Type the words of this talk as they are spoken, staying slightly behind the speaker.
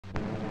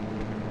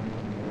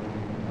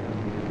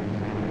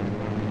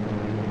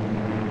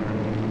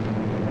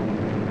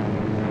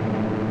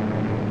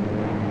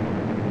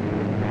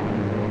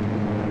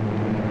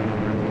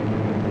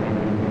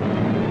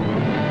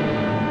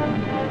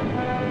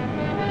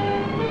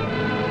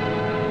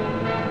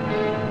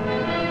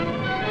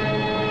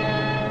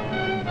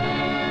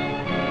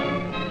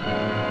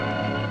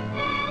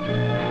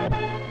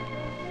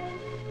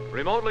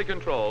Remotely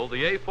controlled,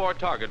 the A4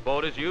 target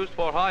boat is used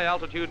for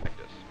high-altitude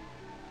practice.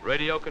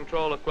 Radio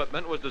control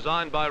equipment was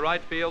designed by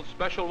Wright Field's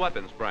Special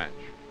Weapons Branch.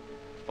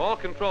 All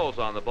controls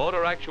on the boat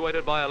are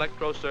actuated by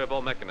electro-servo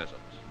mechanisms.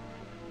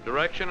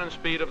 Direction and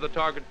speed of the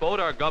target boat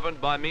are governed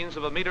by means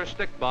of a meter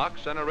stick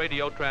box and a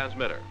radio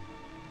transmitter.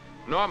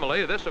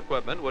 Normally, this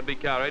equipment would be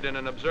carried in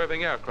an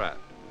observing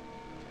aircraft.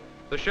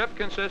 The ship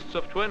consists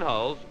of twin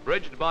hulls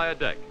bridged by a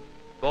deck,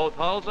 both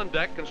hulls and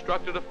deck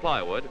constructed of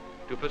plywood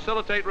to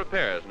facilitate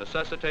repairs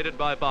necessitated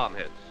by bomb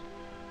hits.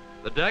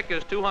 The deck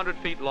is 200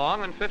 feet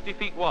long and 50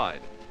 feet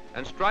wide,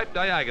 and striped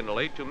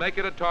diagonally to make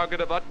it a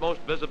target of utmost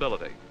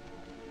visibility.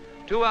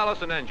 2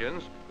 Allison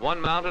engines,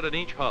 one mounted in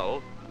each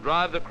hull,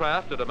 drive the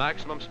craft at a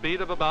maximum speed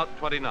of about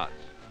 20 knots.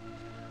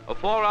 A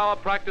 4-hour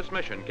practice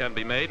mission can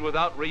be made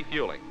without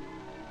refueling.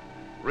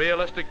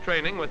 Realistic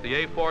training with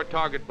the A4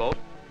 target boat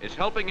is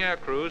helping air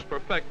crews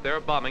perfect their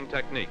bombing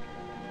technique.